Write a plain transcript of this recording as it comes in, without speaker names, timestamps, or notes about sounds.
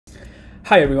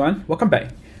Hi everyone, welcome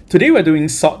back. Today we're doing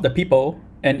sort the people,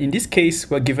 and in this case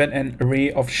we're given an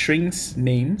array of strings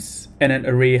names and an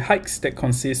array hikes that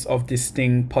consists of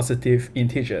distinct positive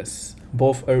integers.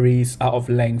 Both arrays are of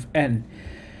length n.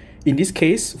 In this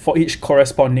case, for each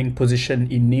corresponding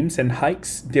position in names and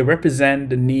hikes, they represent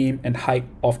the name and hike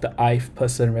of the ith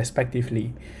person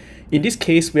respectively. In this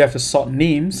case, we have to sort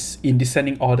names in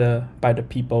descending order by the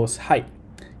people's height.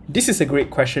 This is a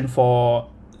great question for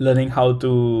learning how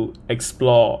to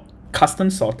explore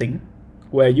custom sorting,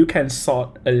 where you can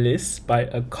sort a list by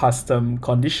a custom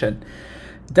condition.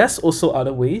 There's also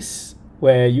other ways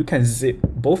where you can zip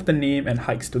both the name and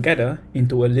hikes together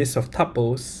into a list of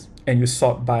tuples and you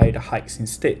sort by the hikes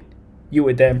instead. You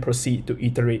would then proceed to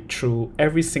iterate through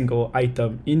every single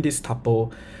item in this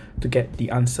tuple to get the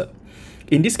answer.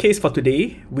 In this case for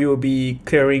today, we will be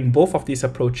clearing both of these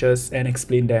approaches and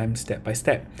explain them step by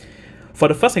step. For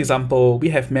the first example, we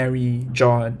have Mary,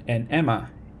 John, and Emma.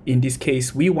 In this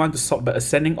case, we want to sort by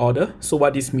ascending order. So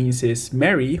what this means is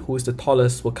Mary, who is the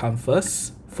tallest, will come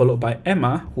first, followed by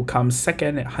Emma, who comes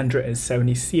second at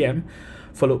 170 cm,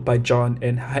 followed by John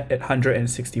at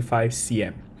 165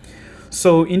 cm.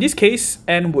 So in this case,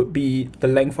 n would be the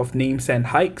length of names and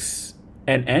hikes,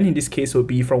 and n in this case would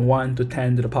be from 1 to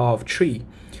 10 to the power of 3.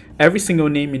 Every single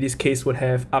name in this case would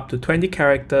have up to 20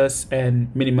 characters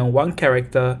and minimum 1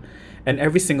 character, and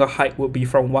every single hike would be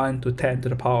from 1 to 10 to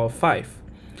the power of 5.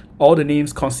 All the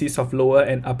names consist of lower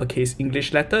and uppercase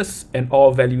English letters, and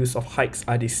all values of hikes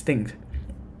are distinct.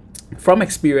 From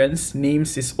experience,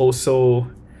 names is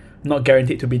also not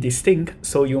guaranteed to be distinct,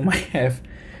 so you might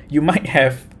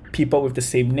have people with the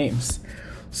same names.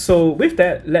 So with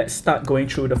that, let's start going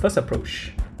through the first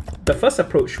approach. The first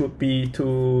approach would be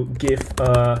to give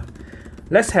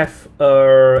let's have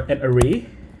an array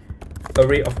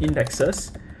of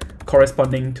indexes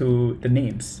corresponding to the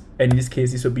names. And in this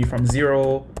case, this would be from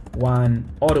 0,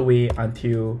 1, all the way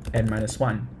until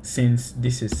n-1, since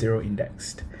this is 0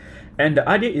 indexed. And the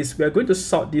idea is we are going to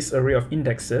sort this array of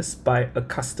indexes by a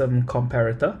custom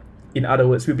comparator. In other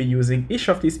words, we'll be using each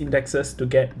of these indexes to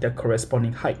get their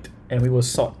corresponding height, and we will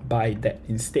sort by that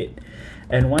instead.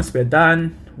 And once we're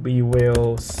done, we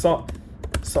will sort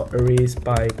arrays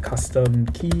by custom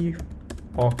key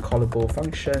or callable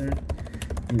function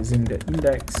using the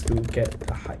index to get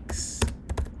the hikes.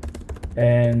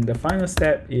 And the final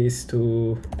step is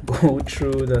to go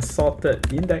through the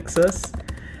sorted indexes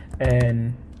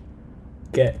and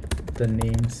get the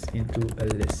names into a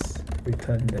list,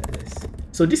 return that list.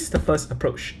 So this is the first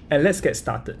approach, and let's get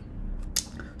started.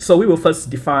 So we will first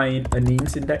define a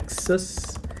names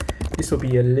indexes. This will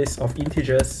be a list of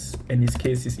integers. In this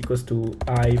case, is equals to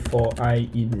I for I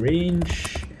in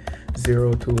range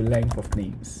 0 to length of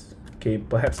names. Okay,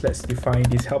 perhaps let's define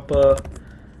this helper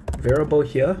variable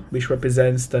here, which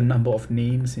represents the number of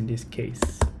names in this case.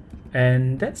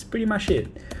 And that's pretty much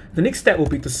it. The next step will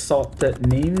be to sort the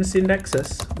names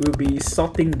indexes. We'll be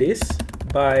sorting this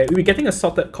we'll be getting a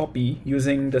sorted copy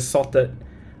using the sorted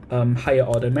higher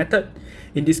order method.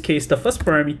 In this case, the first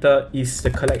parameter is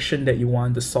the collection that you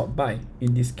want to sort by.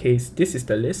 In this case, this is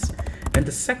the list. And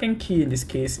the second key in this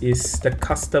case is the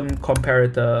custom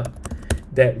comparator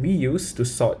that we use to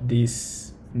sort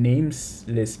this names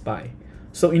list by.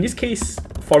 So in this case,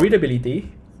 for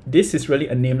readability, this is really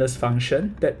a nameless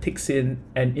function that takes in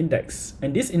an index,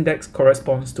 and this index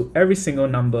corresponds to every single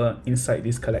number inside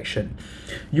this collection.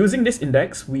 Using this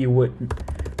index, we would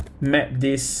map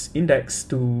this index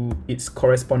to its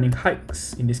corresponding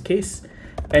hikes in this case,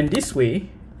 and this way,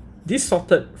 this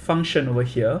sorted function over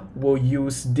here will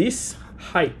use this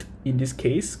height in this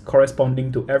case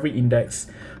corresponding to every index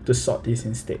to sort this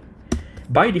instead.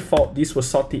 By default, this was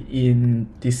sorted in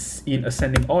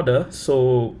ascending order,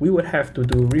 so we would have to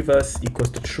do reverse equals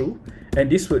to true, and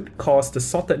this would cause the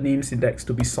sorted names index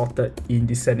to be sorted in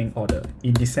descending order,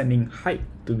 in descending height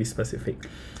to be specific.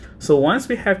 So once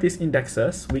we have these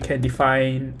indexes, we can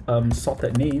define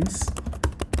sorted names,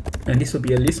 and this will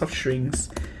be a list of strings.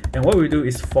 And what we do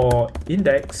is for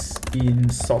index in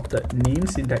sorted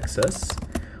names indexes,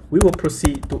 we will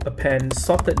proceed to append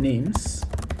sorted names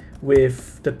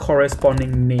with the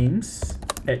corresponding names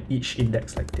at each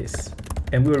index like this,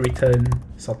 and we will return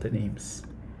sorted names.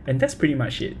 And that's pretty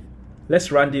much it.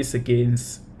 Let's run this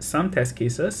against some test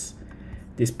cases.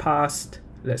 This passed.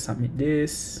 Let's submit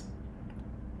this.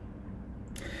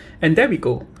 And there we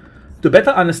go. To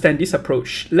better understand this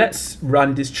approach, let's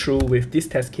run this through with this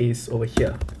test case over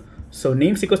here. So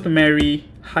names equals to Mary,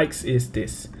 hikes is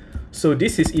this. So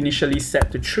this is initially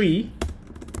set to 3.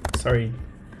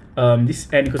 This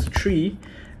n equals to 3,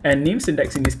 and names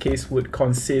index in this case would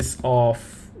consist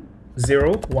of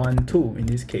 0, 1, 2 in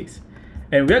this case.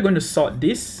 And we are going to sort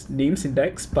this names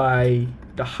index by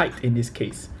the height in this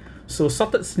case. So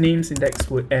sorted names index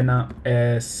would end up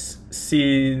as,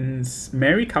 since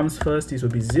Mary comes first, this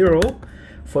would be 0,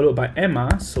 followed by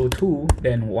Emma, so 2,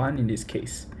 then 1 in this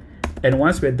case. And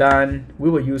once we're done, we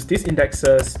will use these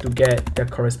indexes to get their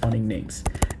corresponding names.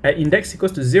 At index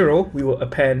equals to 0, we will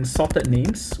append sorted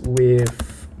names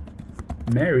with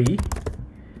Mary.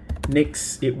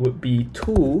 Next, it would be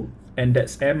 2, and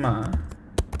that's Emma.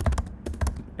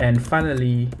 And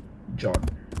finally, John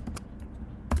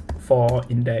for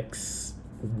index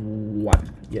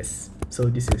 1. Yes, so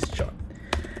this is John.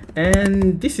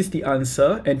 And this is the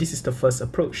answer, and this is the first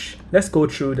approach. Let's go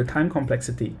through the time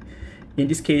complexity. In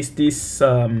this case, this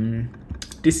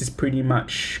is pretty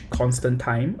much constant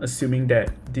time, assuming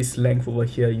that this length over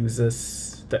here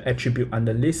uses the attribute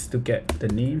under list to get the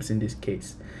names in this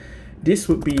case. This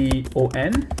would be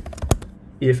on.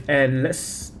 If n,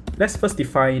 let's first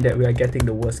define that we are getting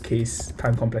the worst case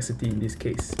time complexity in this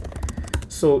case.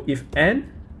 So if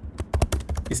n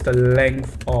is the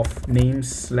length of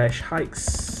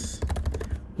names/heights,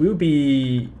 will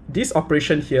be this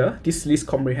operation here, this list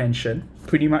comprehension,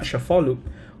 pretty much a for loop,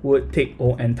 would take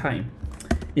on time.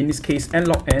 In this case, n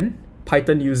log n,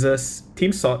 Python uses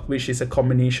team sort, which is a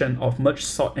combination of merge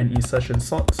sort and insertion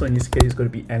sort. So in this case, it's going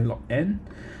to be n log n,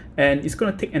 and it's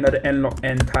going to take another n log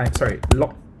n time,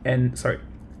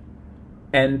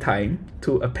 n time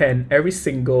to append every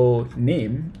single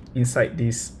name inside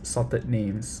these sorted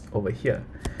names over here.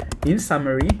 In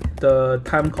summary, the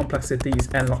time complexity is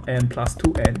n log n plus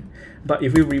 2n, but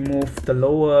if we remove the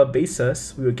lower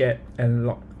bases, we will get n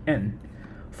log n.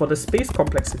 For the space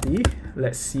complexity,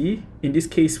 let's see. In this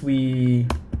case, we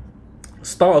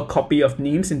store a copy of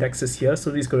names indexes here,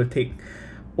 so this is going to take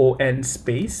on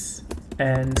space,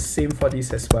 and same for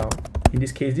this as well. In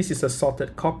this case, this is a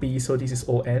sorted copy, so this is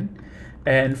on.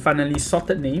 And finally,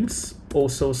 sorted names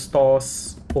also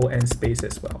stores on space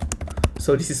as well.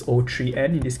 So this is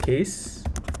O3n in this case.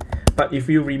 But if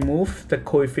you remove the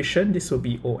coefficient, this will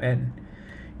be on.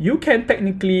 You can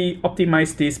technically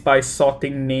optimize this by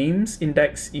sorting names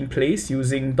index in place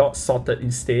using dot sorted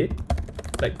instead,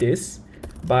 like this.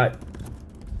 But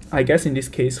I guess in this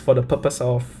case, for the purpose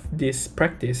of this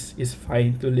practice, it's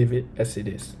fine to leave it as it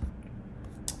is.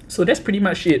 So that's pretty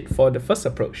much it for the first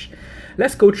approach.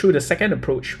 Let's go through the second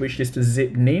approach, which is to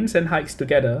zip names and heights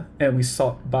together, and we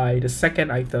sort by the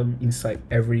second item inside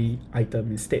every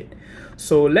item instead.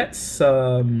 So let's,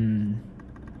 in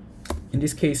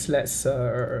this case, let's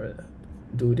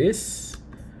do this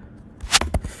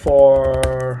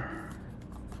for,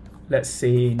 let's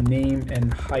say, name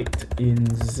and height in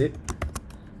zip,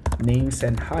 names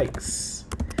and heights.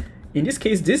 In this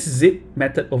case, this zip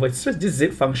method over this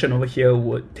zip function over here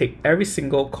would take every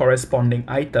single corresponding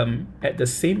item at the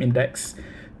same index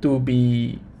to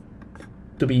be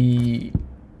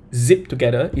zipped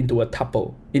together into a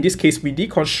tuple. In this case, we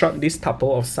deconstruct this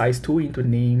tuple of size 2 into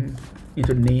name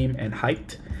and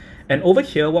height. And over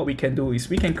here, what we can do is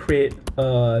we can create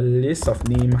a list of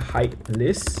name height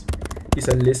list. It's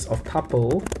a list of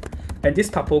tuple. And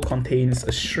this tuple contains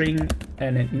a string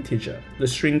and an integer, the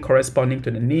string corresponding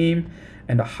to the name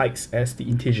and the heights as the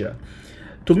integer.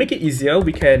 To make it easier,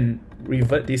 we can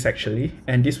revert this actually,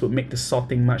 and this would make the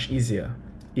sorting much easier.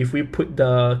 If we put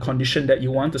the condition that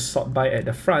you want to sort by at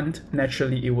the front,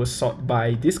 naturally it will sort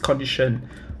by this condition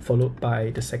followed by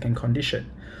the second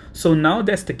condition. So now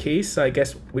that's the case, I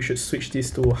guess we should switch this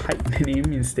to height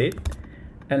name instead.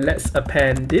 And let's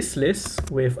append this list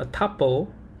with a tuple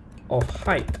of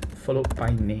height followed by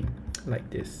name, like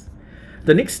this.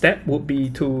 The next step would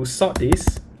be to sort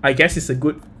this. I guess it's a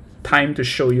good time to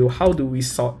show you how do we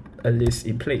sort a list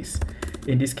in place.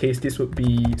 In this case, this would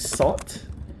be sort.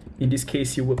 In this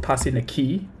case, you would pass in a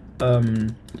key.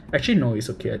 Actually, no,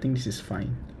 it's okay. I think this is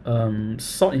fine.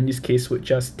 Sort in this case would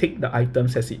just take the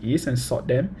items as it is and sort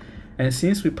them. And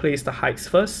since we place the heights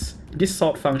first, this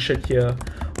sort function here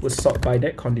would sort by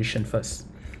that condition first.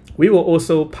 We will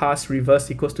also pass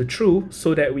reverse equals to true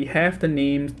so that we have the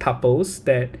name tuples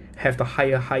that have the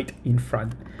higher height in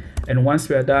front. And once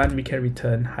we are done, we can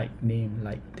return height name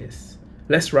like this.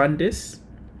 Let's run this.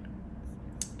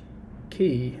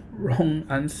 Okay, wrong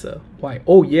answer. Why?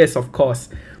 Oh yes, of course.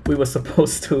 We were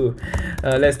supposed to,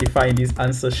 let's define this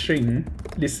answer string,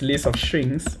 this list of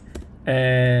strings.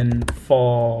 And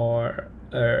for,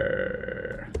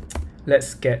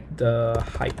 let's get the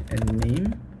height and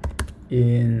name.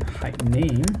 In height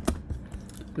name,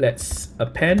 let's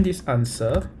append this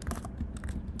answer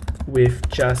with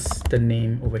just the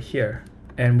name over here,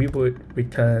 and we would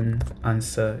return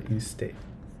answer instead.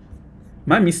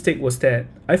 My mistake was that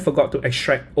I forgot to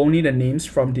extract only the names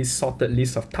from this sorted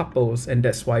list of tuples, and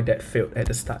that's why that failed at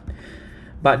the start.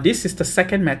 But this is the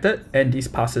second method, and this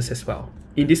passes as well.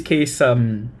 In this case,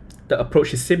 the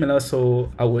approach is similar,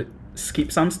 so I would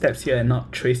skip some steps here and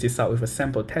not trace this out with a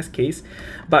sample test case.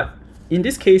 But in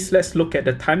this case, let's look at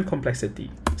the time complexity.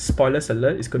 Spoilers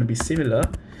alert, it's going to be similar.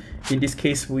 In this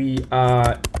case, we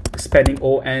are spending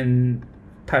O(n)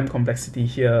 time complexity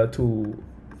here to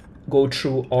go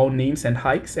through all names and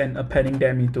hikes and appending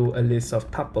them into a list of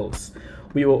tuples.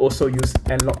 We will also use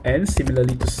n-log(n)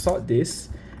 similarly to sort this,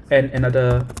 and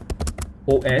another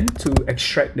O(n) to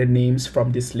extract the names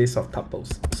from this list of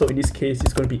tuples. So in this case,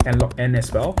 it's going to be n-log(n)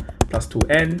 as well, plus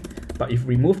 2n, but if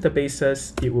we remove the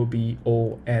bases, it will be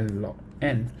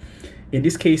O(n)log(n). In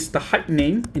this case, the hike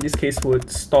name, in this case, would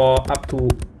store up to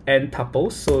n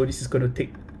tuples, so this is going to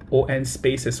take O(n)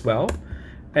 space as well.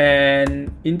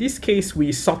 And in this case,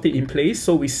 we sort it in place,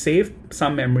 so we save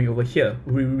some memory over here.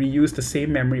 We reuse the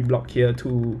same memory block here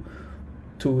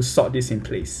to sort this in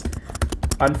place.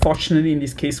 Unfortunately, in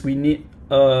this case, we need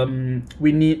a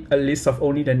list of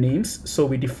only the names, so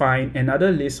we define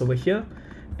another list over here,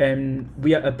 and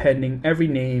we are appending every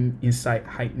name inside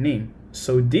hike name.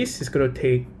 So this is going to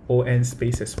take O(n)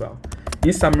 space as well.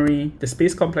 In summary, the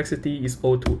space complexity is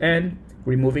O(n).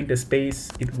 Removing the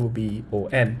space, it will be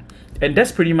O(n). And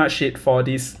that's pretty much it for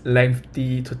this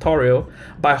lengthy tutorial,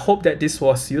 but I hope that this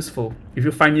was useful. If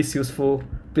you find this useful,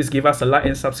 please give us a like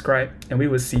and subscribe, and we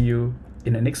will see you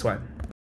in the next one.